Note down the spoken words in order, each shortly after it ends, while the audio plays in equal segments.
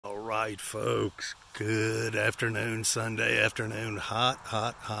right, folks. Good afternoon, Sunday afternoon. Hot,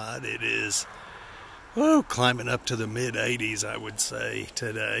 hot, hot. It is, climbing up to the mid 80s, I would say,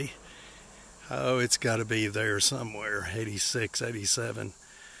 today. Oh, it's got to be there somewhere, 86, 87.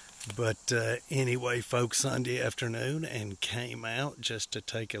 But anyway, folks, Sunday afternoon, and came out just to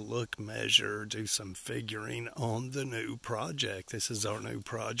take a look, measure, do some figuring on the new project. This is our new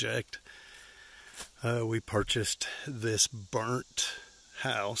project. We purchased this burnt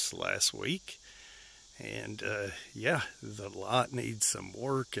house last week, and the lot needs some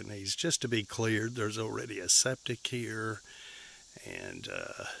work. It needs just to be cleared. There's already a septic here, and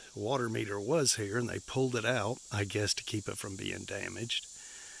water meter was here, and they pulled it out, I guess, to keep it from being damaged.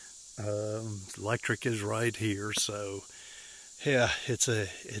 Electric is right here, so yeah, it's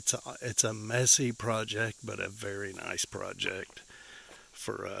a messy project, but a very nice project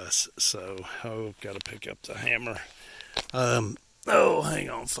for us. So, got to pick up the hammer. Hang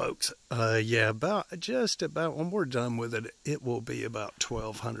on, folks. Just about when we're done with it, it will be about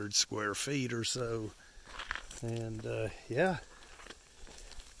 1,200 square feet or so. And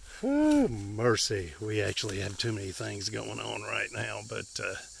mercy, we actually have too many things going on right now, but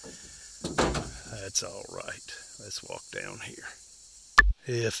that's all right. Let's walk down here.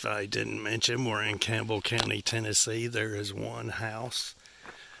 If I didn't mention, we're in Campbell County, Tennessee. There is one house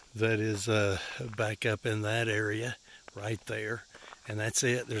that is back up in that area right there, and that's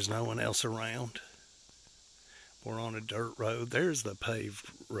it. There's no one else around. We're on a dirt road. There's the paved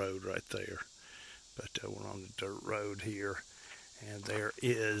road right there, but we're on the dirt road here, and there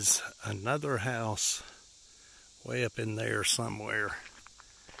is another house way up in there somewhere.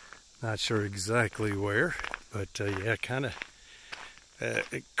 Not sure exactly where, but kind of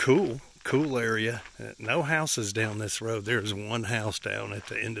cool area. No houses down this road. There's one house down at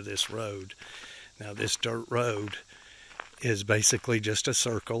the end of this road. Now this dirt road is basically just a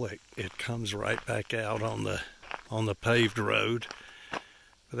circle. It comes right back out on the paved road.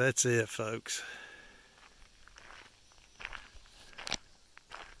 But that's it, folks.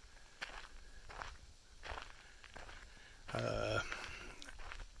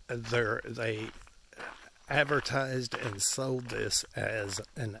 They advertised and sold this as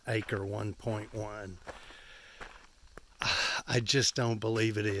an acre 1.1. I just don't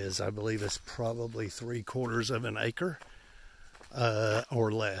believe it is. I believe it's probably 3/4 of an acre,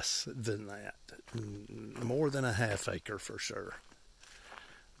 or less than that. More than a half acre for sure.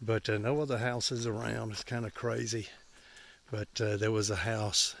 But no other houses around. It's kind of crazy. But there was a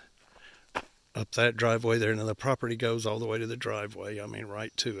house up that driveway there, and the property goes all the way to the driveway. I mean,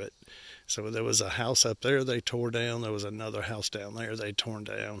 right to it. So there was a house up there they tore down. There was another house down there they torn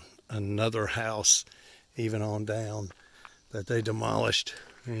down. Another house even on down that they demolished.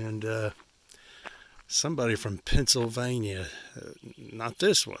 And somebody from Pennsylvania, not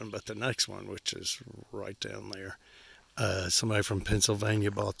this one, but the next one, which is right down there. Somebody from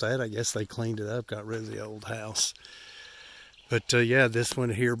Pennsylvania bought that. I guess they cleaned it up, got rid of the old house. But this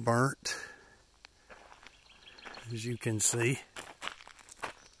one here burnt, as you can see.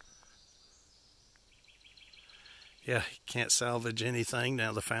 Yeah, can't salvage anything.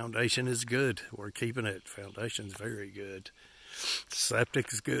 Now the foundation is good. We're keeping it. Foundation's very good.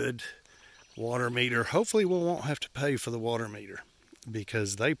 Septic's good. Water meter. Hopefully we won't have to pay for the water meter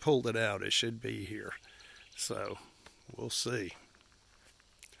because they pulled it out. It should be here. So we'll see.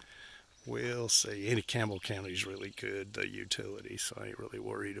 We'll see. Any Campbell County's really good, the utility, so I ain't really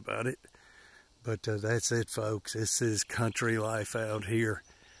worried about it. But that's it, folks. This is country life out here.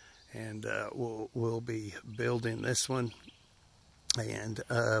 And we'll be building this one, and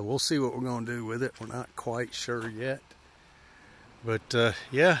we'll see what we're going to do with it. We're not quite sure yet, but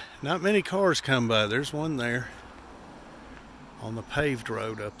not many cars come by. There's one there on the paved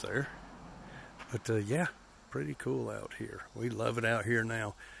road up there, but pretty cool out here. We love it out here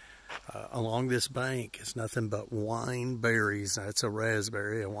now. Along this bank is nothing but wine berries. That's a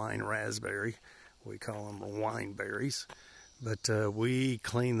raspberry, a wine raspberry. We call them wine berries. But we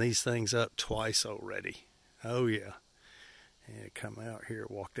cleaned these things up twice already. Oh yeah. And come out here,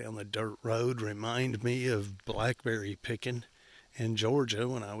 walk down the dirt road. Remind me of blackberry picking in Georgia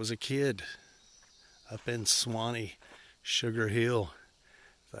when I was a kid. Up in Swanee, Sugar Hill,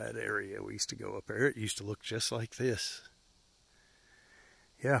 that area. We used to go up there. It used to look just like this.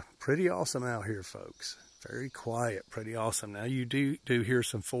 Yeah, pretty awesome out here, folks. Very quiet, pretty awesome. Now you do hear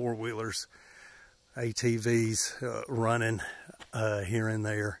some four-wheelers, ATVs running here and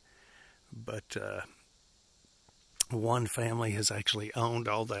there, but one family has actually owned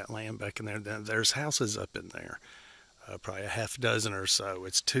all that land back in there. There's houses up in there, probably a half dozen or so.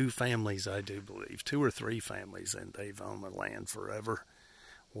 It's two families, I do believe, 2 or 3 families, and they've owned the land forever.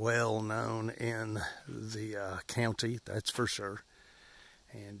 well known in the county, that's for sure.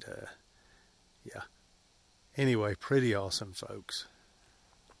 And yeah, anyway, pretty awesome, folks.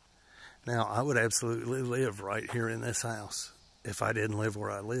 Now, I would absolutely live right here in this house. If I didn't live where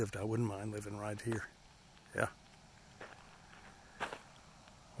I lived, I wouldn't mind living right here. Yeah.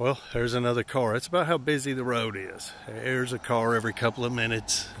 Well, there's another car. It's about how busy the road is. There's a car every couple of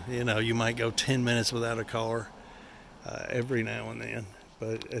minutes. You know, you might go 10 minutes without a car every now and then.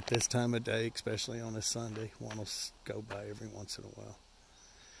 But at this time of day, especially on a Sunday, one will go by every once in a while.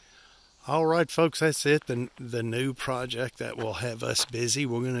 All right, folks, that's it. The new project that will have us busy.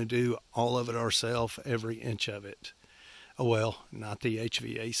 We're going to do all of it ourselves, every inch of it. Well, not the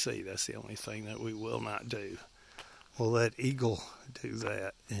HVAC. That's the only thing that we will not do. We'll let Eagle do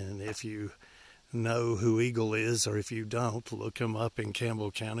that. And if you know who Eagle is, or if you don't, look them up in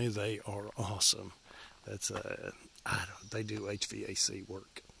Campbell County. They are awesome. That's they do HVAC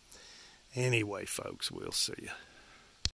work. Anyway, folks, we'll see you.